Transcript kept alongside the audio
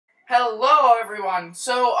Hello everyone.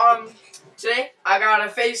 So today I got a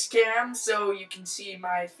face cam so you can see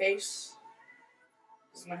my face.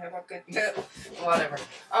 Does my hair look good? Whatever.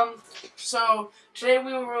 So today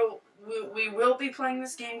we will be playing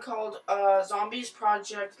this game called ZOmbIeS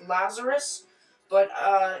Project Lazarus. But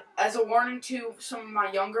as a warning to some of my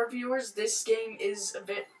younger viewers, this game is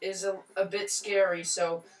a bit scary.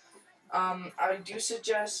 So I do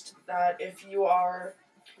suggest that if you are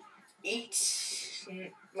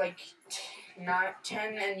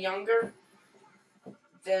 10 and younger,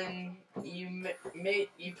 then you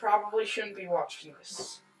probably shouldn't be watching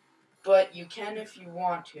this. But you can if you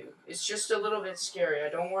want to. It's just a little bit scary. I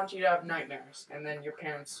don't want you to have nightmares, and then your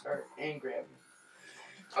parents are angry at me.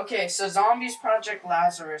 Okay, so ZOmbIeS Project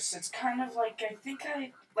Lazarus. It's kind of like,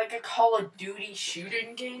 like a Call of Duty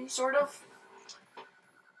shooting game, sort of.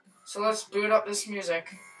 So let's boot up this music.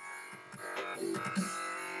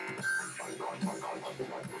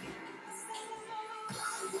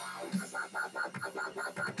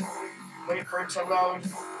 Wait for it to load.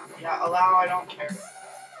 Yeah, allow, I don't care.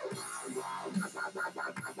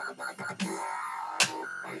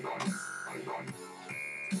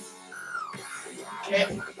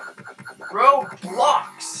 Okay.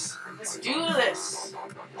 Roblox! Let's do this!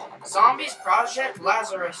 ZOmbIeS Project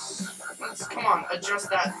Lazarus. Come on, adjust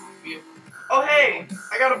that view. Oh hey!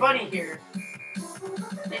 I got a bunny here.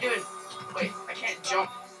 What are you doing? Wait, I can't jump.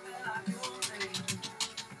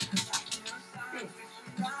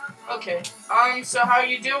 Okay. So how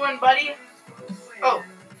you doing, buddy? Oh,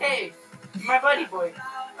 hey, my buddy boy.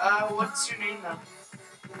 What's your name though?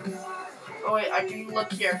 Oh wait, I can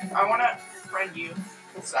look here. I wanna friend you,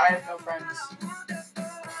 because I have no friends.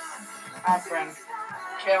 Add friend.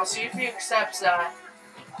 Okay, I'll see if he accepts that.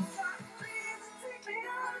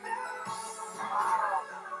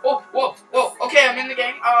 Oh, whoa, whoa. Okay, I'm in the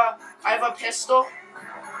game. I have a pistol.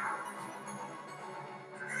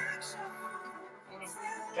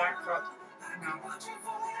 Jackpot. No.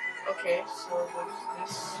 Okay, so there's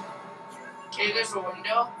this. Okay, there's a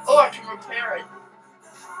window. Oh, I can repair it.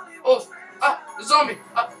 Oh, the zombie.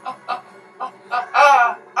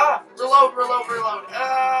 Reload.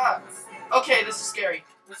 Okay, this is scary.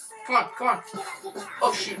 Come on.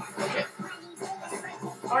 Oh shoot. Okay.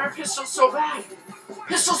 Why are pistols so bad?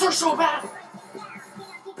 Pistols are so bad.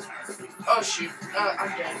 Oh shoot.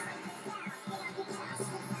 I'm dead.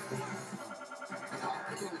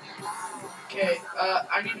 Okay,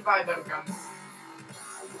 I need to buy a better gun.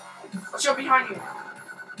 Watch out behind you.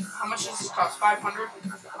 How much does this cost? 500?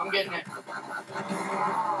 I'm getting it.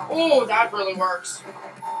 Oh, that really works.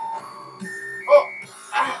 Oh!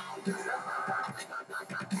 Ah.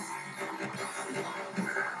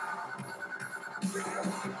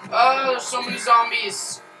 Oh, there's so many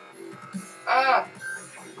zombies.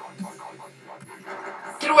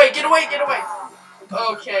 Get away!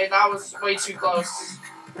 Okay, that was way too close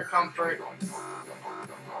for comfort.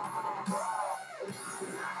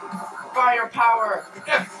 Firepower!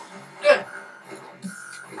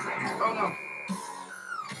 Oh no.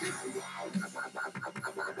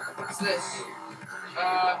 What's this?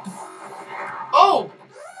 Oh!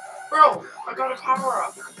 Bro, I got a power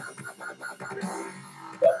up.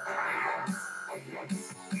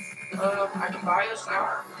 I can buy this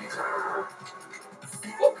now.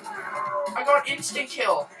 Whoop. I got instant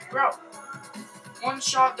kill. Bro. One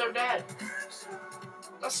shot, they're dead.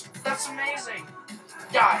 That's amazing.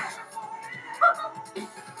 Die.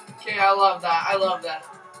 Okay, I love that.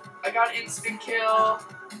 I got instant kill.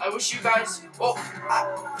 I wish you guys... Oh,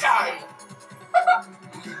 die.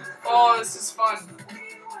 Oh, this is fun.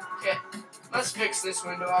 Okay, let's fix this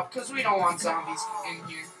window up, because we don't want zombies in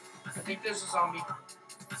here. I think there's a zombie.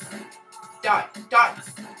 Die.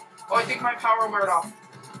 Oh, I think my power wore off.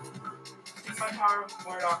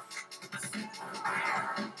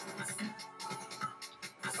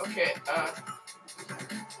 Okay,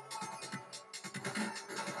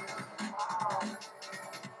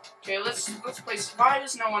 okay, let's place. Why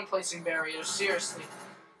is no one placing barriers? Seriously.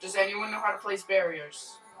 Does anyone know how to place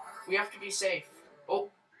barriers? We have to be safe.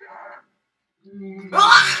 Oh.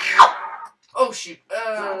 Oh shoot.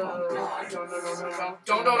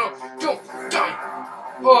 Don't die.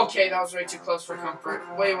 Okay, that was way too close for comfort.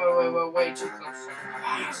 Way too close.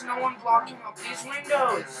 Why is no one blocking up these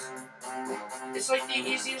windows? It's like the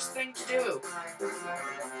easiest thing to do.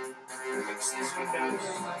 Fix these windows.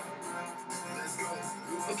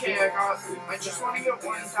 Okay, I just want to get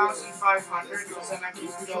 1,500 because then I can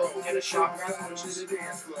go get a shotgun, which is a very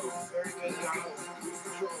good gun.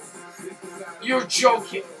 You're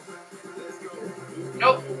joking.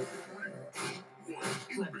 Nope.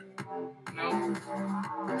 No.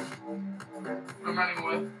 I'm running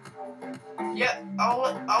away. Yeah,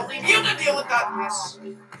 I'll leave you to deal with that mess.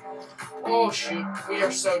 Oh shoot, we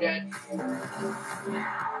are so dead.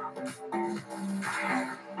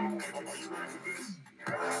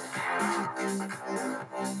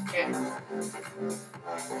 Okay.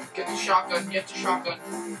 Get the shotgun, get the shotgun.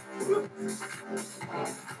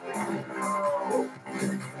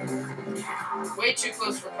 Way too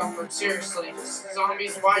close for comfort, seriously.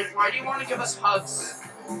 Zombies, why do you want to give us hugs?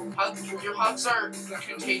 Your hugs are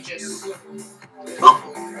contagious.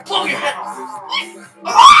 Oh, blow your head off!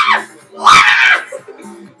 Ah! Ah!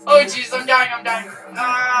 Oh jeez, I'm dying.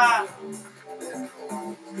 Ah!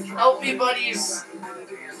 Help me, buddies!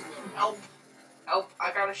 Help!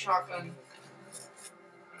 I got a shotgun.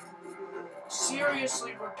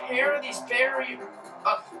 Seriously, repair these barriers.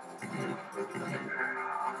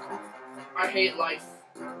 I hate life.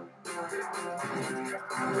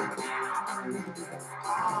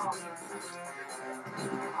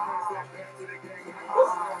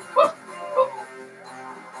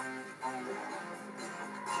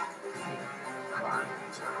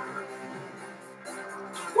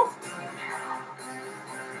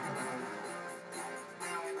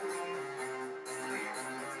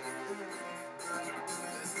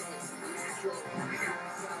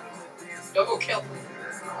 Double kill.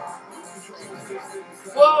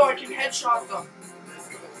 Whoa, I can headshot them.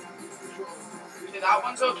 Okay, that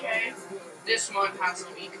one's okay. This one has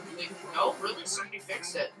to be complete. No, really? Somebody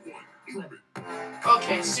fixed it.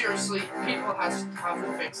 Okay, seriously, people have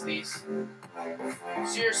to fix these.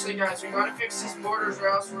 Seriously, guys, we gotta fix these borders or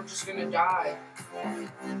else we're just gonna die.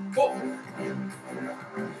 Whoa!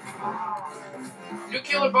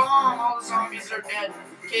 Nuclear bomb! All the zombies are dead.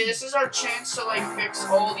 Okay, this is our chance to, like, fix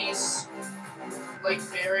all these, like,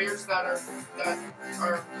 barriers that are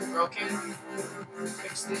broken.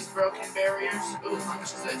 Fix these broken barriers. Ooh, how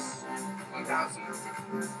much is this? 1,000.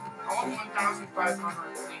 I want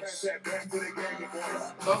 1,500, please.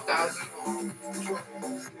 12,000.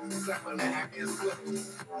 What the heck?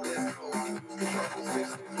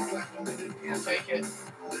 I'll take it.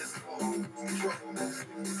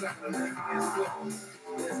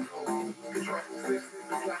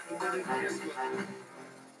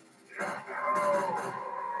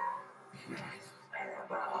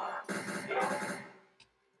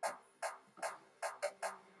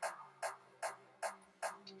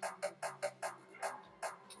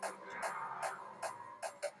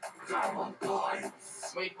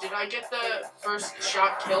 Wait, did I get the first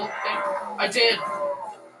shot kill thing? I did!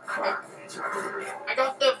 I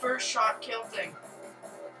got the first shot kill thing.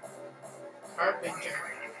 Carpenter.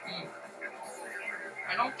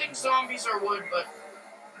 I don't think zombies are wood, but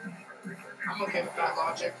I'm okay with that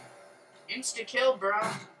logic. Insta kill, bro.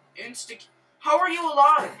 How are you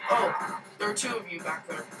alive? Oh, there are two of you back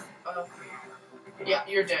there. Yeah,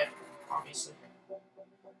 you're dead, obviously.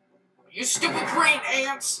 You stupid green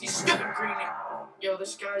ants! You stupid green ants! Yo,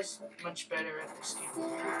 this guy's much better at this game.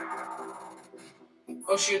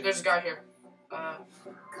 Oh shoot, there's a guy here.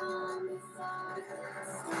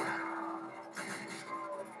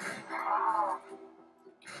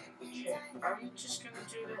 Okay, I'm just gonna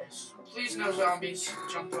do this. Please no zombies.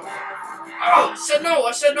 Jump over. Oh! I said no!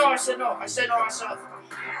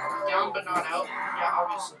 Down but not out. Yeah,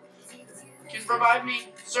 obviously. Can revive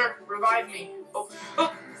me? Sir, revive me. Oh.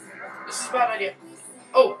 This is a bad idea.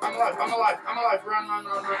 Oh, I'm alive. Run.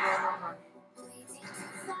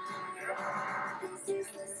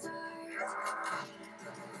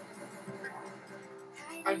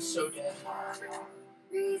 I'm so dead.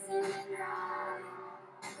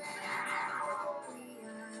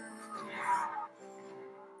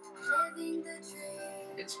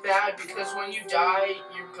 It's bad because when you die,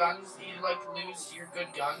 your guns, you like lose your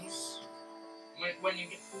good guns. When you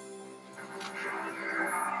get...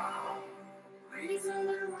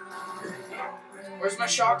 Where's my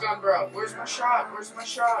shotgun, bro? Where's my shot?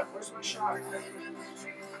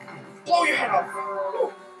 Blow your head off!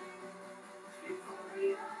 Woo.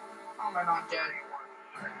 How am I not dead?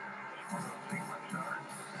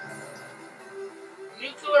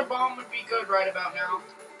 Nuclear bomb would be good right about now.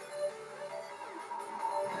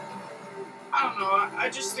 I don't know, I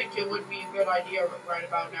just think it would be a good idea right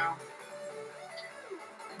about now.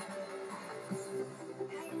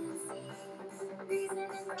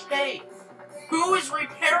 Hey, who is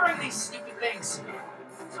repairing these stupid things?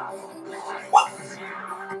 What?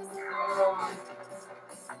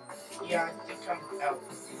 Yeah, I think I'm out.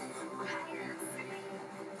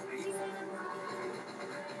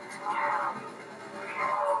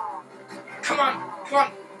 Come on.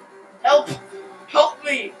 Help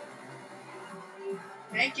me.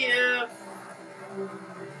 Thank you.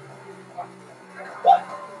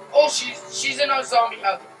 she's in a zombie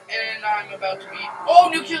hub, and I'm about to be. Oh,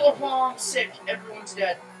 nuclear bomb! Sick. Everyone's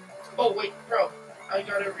dead. Oh wait, bro, I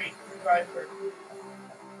gotta revive her.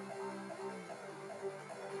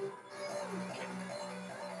 Okay.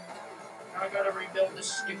 Now I gotta rebuild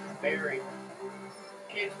this stupid berry.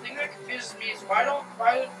 Okay, the thing that confuses me is why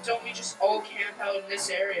don't we just all camp out in this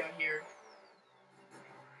area here?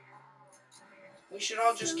 We should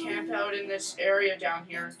all just camp out in this area down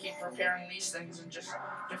here and keep repairing these things and just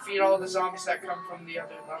defeat all the zombies that come from the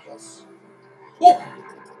other levels. Oh!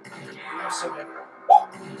 I'm so dead. Oh!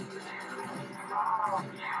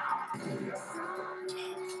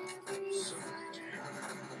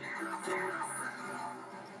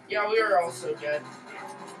 Yeah, we are also dead.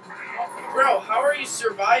 Bro, how are you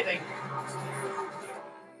surviving?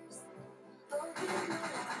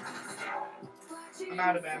 I'm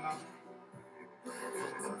out of ammo.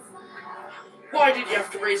 Why did you have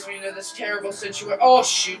to raise me into this terrible situation? Oh,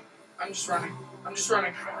 shoot. I'm just running. I'm just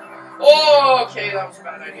running. Oh, okay, that was a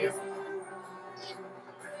bad idea.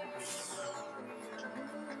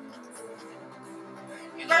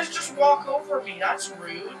 You guys just walk over me. That's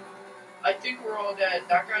rude. I think we're all dead.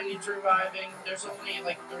 That guy needs reviving. There's only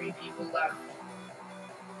like 3 people left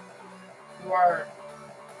who are,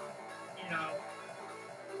 you know.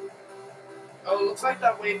 Oh, looks like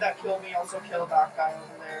that wave that killed me also killed that guy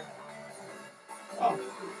over there. Oh,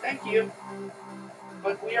 thank you.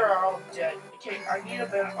 But we are all dead. Okay, I need a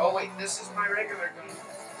better. Oh wait, this is my regular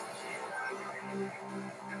gun.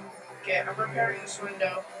 Okay, I'm repairing this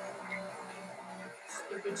window.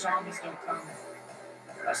 Stupid zombies don't come.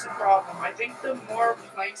 That's the problem. I think the more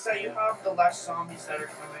planks that you have, the less zombies that are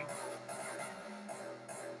coming.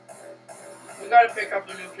 We gotta pick up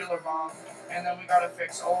the nuclear bomb, and then we gotta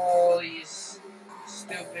fix all these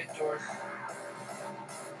stupid doors.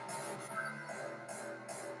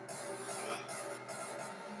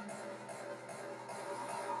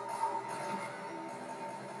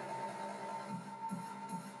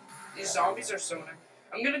 These zombies are so nice.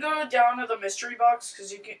 I'm gonna go down to the mystery box,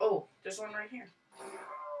 because you can. Oh, there's one right here.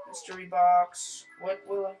 Mystery box. What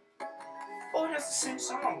will I. Oh, it has the same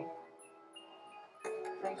song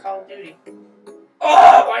from Call of Duty.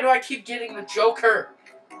 Oh, why do I keep getting the Joker?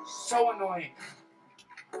 So annoying.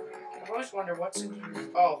 I've always wondered what's in here.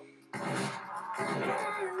 Oh.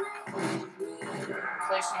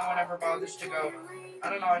 Place no one ever bothers to go. I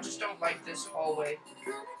don't know, I just don't like this hallway.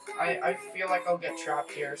 I feel like I'll get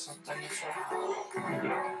trapped here or something.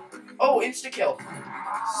 Oh, insta-kill.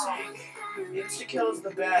 Sick. Insta-kill is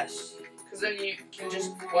the best. Because then you can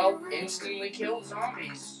just, well, instantly kill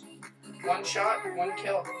zombies. One shot, one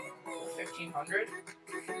kill. 1,500?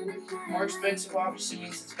 More expensive obviously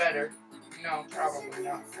means it's better. No, probably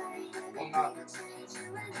not. Well, not.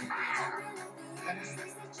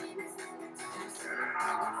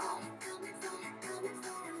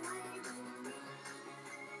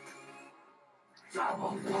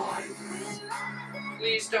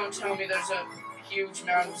 Please don't tell me there's a huge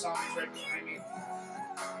amount of zombies right behind me.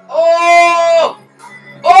 Oh!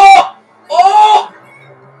 Oh! Oh!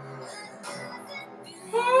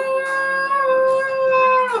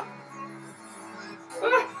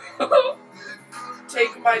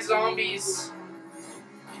 Take my zombies.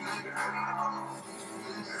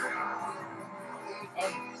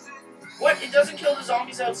 What? It doesn't kill the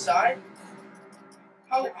zombies outside?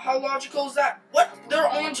 How logical is that? What? They're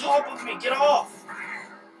on top of me. Get off.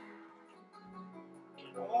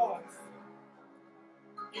 Get off.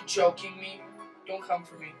 You're joking me. Don't come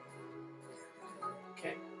for me.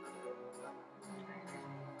 Okay.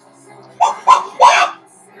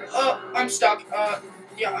 I'm stuck.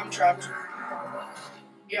 Yeah, I'm trapped.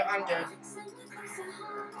 Yeah, I'm dead.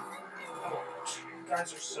 Oh, you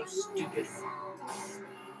guys are so stupid.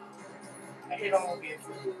 I hate all of you.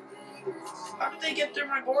 How did they get through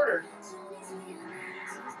my border?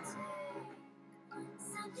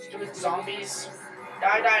 Stupid zombies.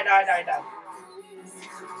 Die, die, die, die, die.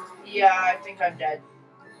 Yeah, I think I'm dead.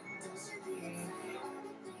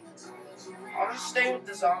 I'll just stay with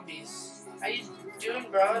the zombies. How you doing,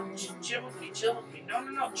 bro? Chill with me, chill with me. No, no,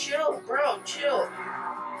 no, chill, bro, chill.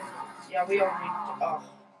 Yeah, we all need to, oh.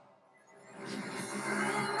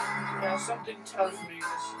 Yeah, something tells me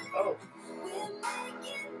this. Oh.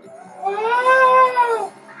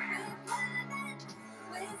 Oh!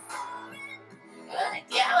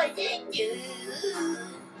 Yeah, I thank you.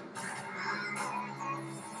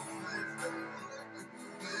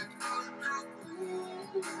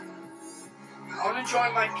 I want to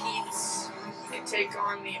join my peeps and take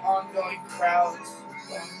on the ongoing crowds.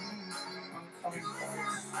 Oncoming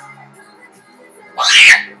crowds. I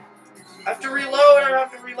have to reload, I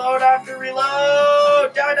have to reload, I have to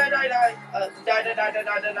reload! Die, die, die, die. Die, die, die, die,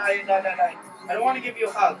 die, die, die, die, die, die. I don't want to give you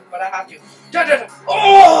a hug, but I have to. Die, die, die.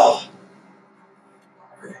 Oh!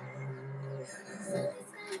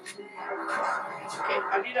 Okay,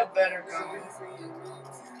 I need a better gun.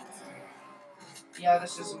 Yeah,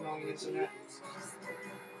 this is annoying, isn't it?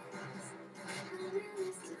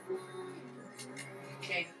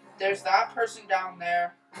 Okay, there's that person down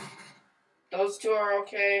there. Those two are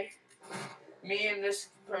okay. Me and this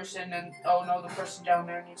person, and oh no, the person down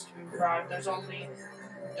there needs to be revived. There's only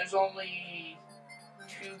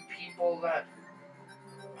 2 people that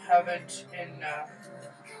haven't been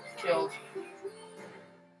killed.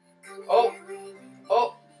 Oh,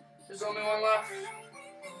 there's only one left.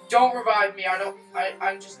 Don't revive me.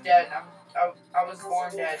 I'm just dead. I was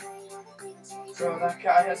born dead. Bro, that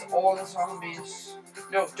guy has all the zombies.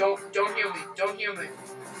 No, don't heal me. Don't heal me.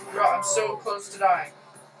 Bro, I'm so close to dying.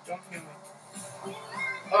 Don't heal me.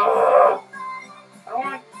 Ugh. I don't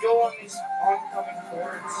want to go on these oncoming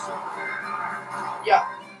hordes. Yeah,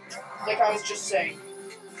 like I was just saying.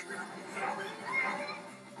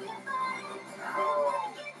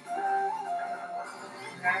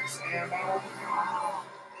 Max ammo.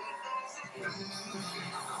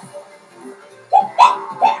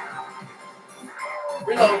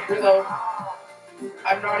 Reload.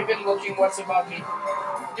 I'm not even looking what's above me.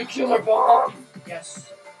 Nuclear bomb!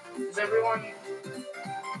 Yes. Does everyone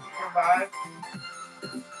survive?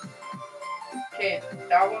 Okay,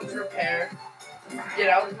 that one's repaired. Get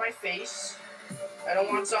out of my face. I don't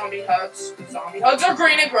want zombie hugs. Zombie hugs are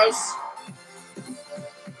green and gross.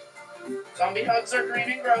 Zombie hugs are green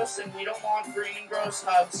and gross, and we don't want green and gross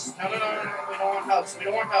hugs. No. We don't want hugs. We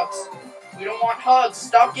don't want hugs. We don't want hugs.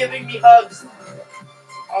 Stop giving me hugs.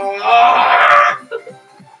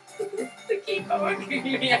 They keep hugging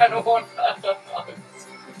me. I don't want hugs.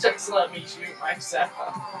 Just let me shoot myself.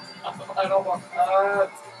 I don't want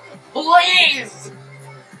hugs. Please!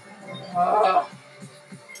 I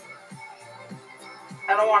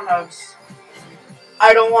don't want hugs.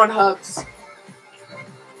 I don't want hugs.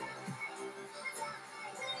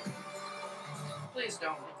 Please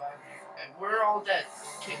don't revive me. We're all dead.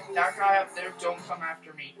 Okay, that guy up there, don't come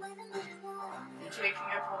after me. You're taking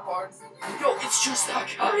it for hard. Yo, it's just that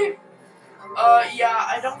guy. Yeah,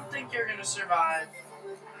 I don't think you're gonna survive.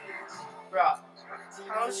 Bruh,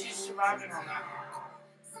 how is he surviving on that?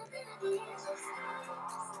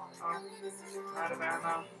 Out of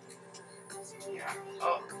ammo. Yeah.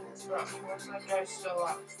 Oh, bruh, what's that guy still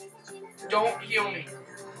alive? Don't heal me.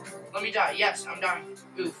 Let me die. Yes, I'm dying.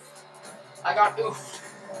 Oof. I got oofed.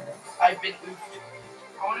 I've been oofed.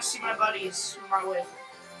 I want to see my buddies swim my way.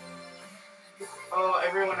 Oh,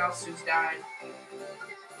 everyone else who's died.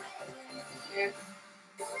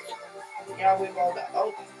 Yeah, we've all died.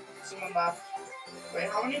 Oh, someone left. Wait,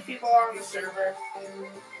 how many people are on the server?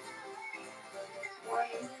 1,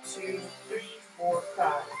 2, 3, 4,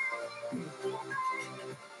 5.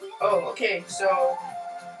 Oh, okay, so...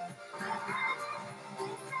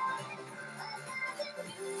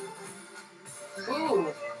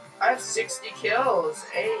 Ooh, I have 60 kills.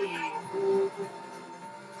 Hey.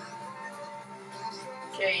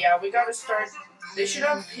 Okay, yeah, we gotta start. They should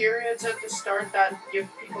have periods at the start that give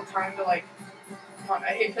people time to, like... Come on, I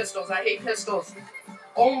hate pistols.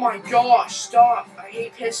 Oh my gosh, stop. I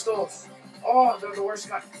hate pistols. Oh, they're the worst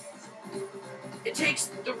gun. It takes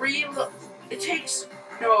 3... It takes...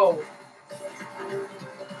 No.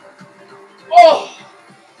 Oh!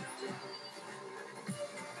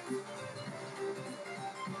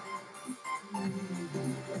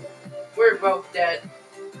 We're both dead.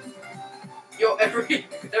 Yo,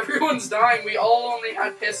 everyone's dying. We all only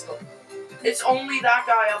had pistol. It's only that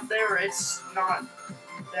guy up there. It's not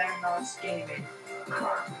them not gaming.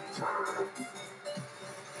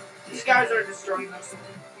 These guys are destroying us.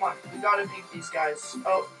 Come on, we gotta beat these guys.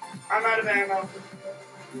 Oh, I'm out of ammo.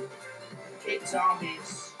 Hate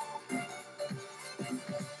zombies.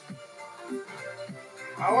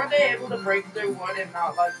 How are they able to break through wood and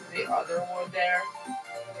not like the other wood there?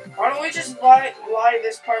 Why don't we just lie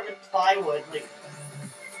this part with plywood? Like,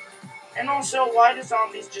 and also, why do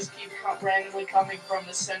zombies just keep randomly coming from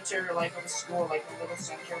the center, like, of a school, like a little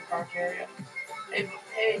central park area?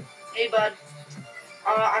 Hey, bud.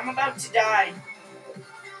 I'm about to die.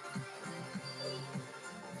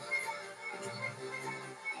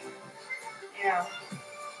 Yeah.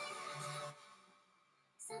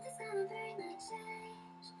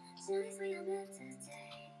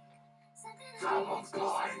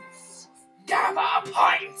 Dabba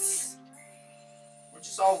pints. We're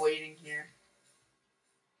just all waiting here.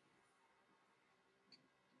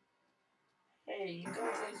 Hey, you guys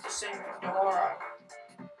like the same fedora.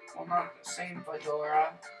 Well, not the same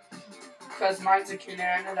fedora. Because mine's a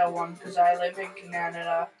Canada one, because I live in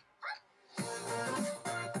Canada.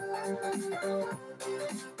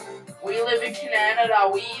 We live in Canada.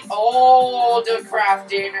 We eat all the craft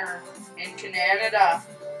dinner in Canada.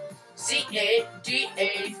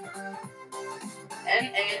 C-A-D-A-N-A-C-A-D-A.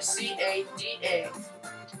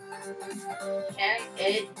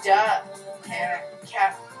 Canada.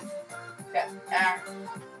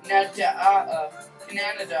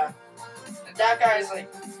 Canada. That guy's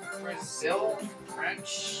like Brazil,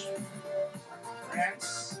 French,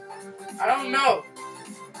 France. I don't know.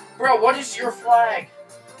 Bro, what is your flag?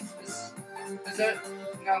 Is that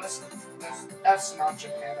no? That's not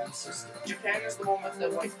Japan. That's just Japan is the one with the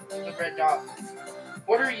red dot.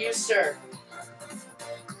 What are you, sir?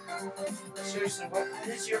 Seriously, what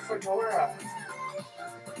is your fedora?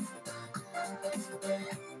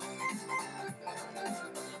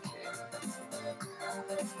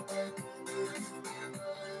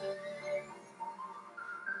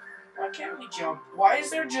 Why can't we jump? Why is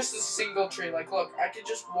there just a single tree? Like, look, I could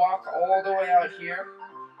just walk all the way out here.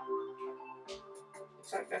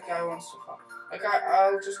 Looks like that guy wants to come. Like,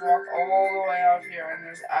 I'll just walk all the way out here, and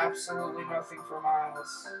there's absolutely nothing for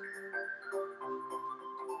miles.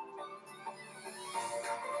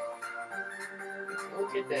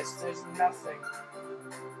 Look at this. There's nothing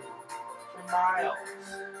for miles.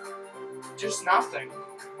 Just nothing.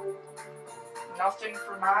 Nothing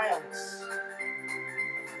for miles.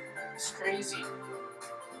 It's crazy.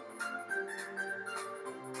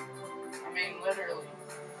 I mean, literally.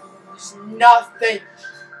 There's nothing.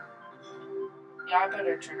 Yeah, I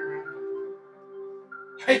better turn around.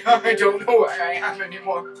 I don't know where I am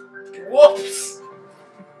anymore. Whoops!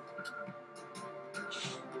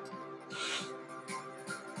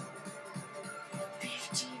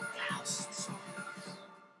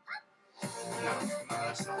 No,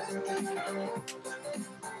 that's not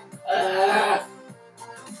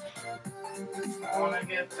I wanna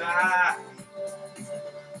get back.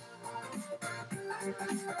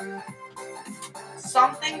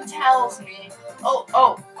 Something tells me.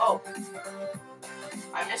 Oh.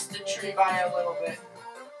 I missed the tree by a little bit.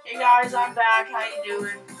 Hey guys, I'm back. How you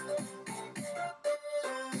doing?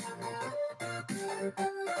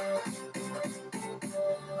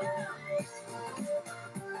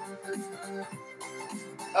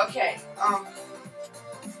 Okay,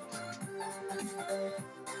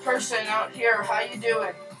 person out here, how you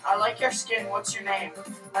doing? I like your skin, what's your name?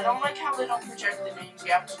 I don't like how they don't project the names,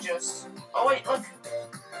 you have to just... Oh wait, look!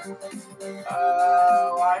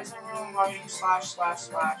 Why is everyone writing ///?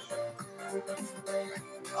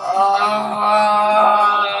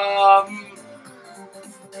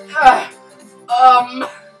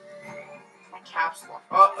 My caps lock.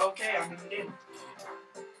 Oh, okay, I'm in.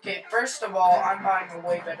 Okay, first of all, I'm buying a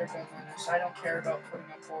way better gun than this. I don't care about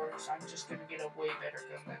putting up borders. I'm just gonna get a way better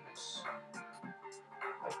gun than this.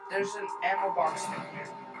 Like, there's an ammo box in here.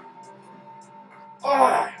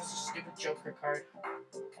 Oh, it's a stupid Joker card.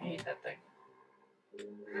 I hate that thing.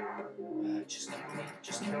 Just kill me.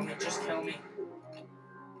 Just kill me. Just kill me.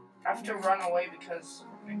 I have to run away because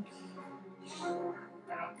there's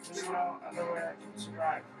no other way I can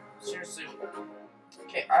survive. Seriously.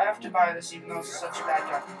 Okay, I have to buy this even though it's such a bad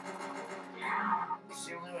gun. It's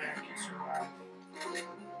the only way I can survive.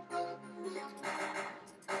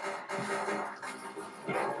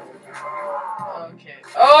 Okay.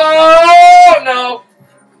 Oh no!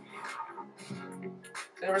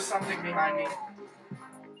 There was something behind me.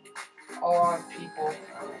 A lot of people.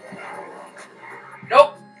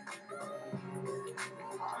 Nope!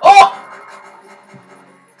 Oh!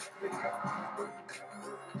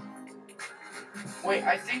 Wait,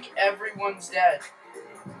 I think everyone's dead.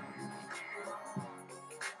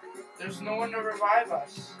 There's no one to revive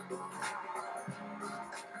us.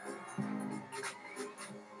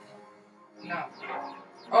 No.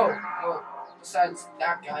 Oh, well, besides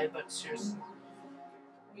that guy, but seriously.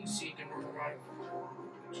 You see you can revive.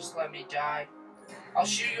 Just let me die. I'll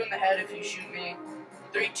shoot you in the head if you shoot me.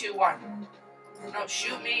 3, 2, 1. No,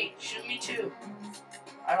 shoot me. Shoot me too.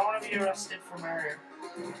 I don't want to be arrested for murder.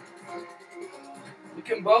 We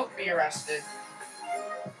can both be arrested.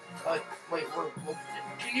 But, wait,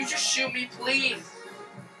 can you just shoot me, please?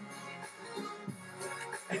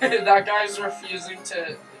 That guy's refusing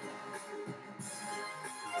to...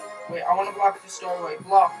 Wait, I want to block this doorway.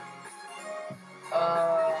 Block.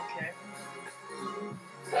 Okay.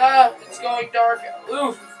 Ah, it's going dark.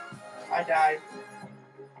 Oof. I died.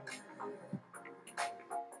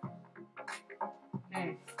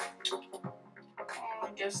 I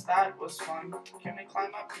guess that was fun. Can we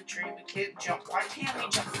climb up the tree? We can't jump. Why can't we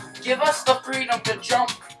jump? Give us the freedom to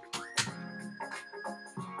jump.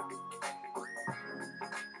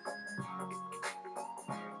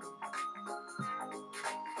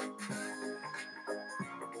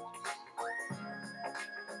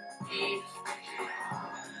 see.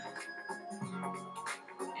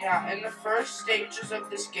 Yeah, in the first stages of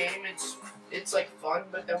this game, it's like fun,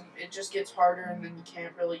 but then it just gets harder, and then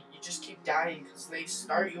you just keep dying because they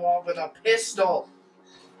start you off with a pistol.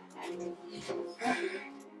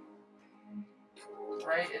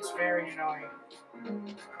 Right? It's very annoying.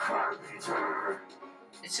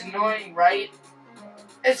 It's annoying, right?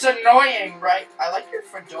 It's annoying, right? I like your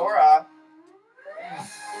fedora.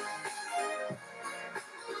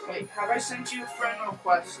 Wait, have I sent you a friend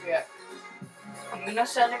request yet? I'm gonna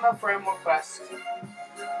send him a friend request.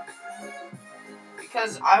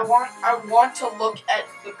 Because I want to look at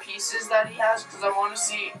the pieces that he has, because I want to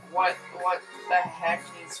see what the heck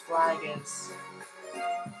his flag is.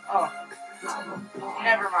 Oh.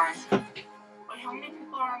 Never mind. Wait, how many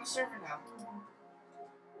people are on the server now?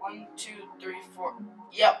 1, 2, 3, 4.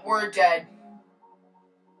 Yep, we're dead.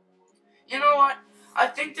 You know what? I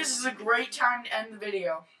think this is a great time to end the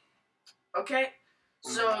video. Okay?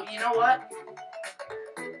 So, you know what?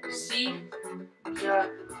 See ya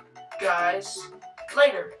guys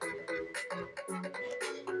later.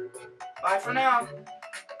 Bye for now.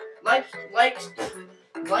 Like,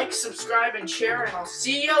 subscribe, and share, and I'll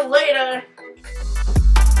see ya later.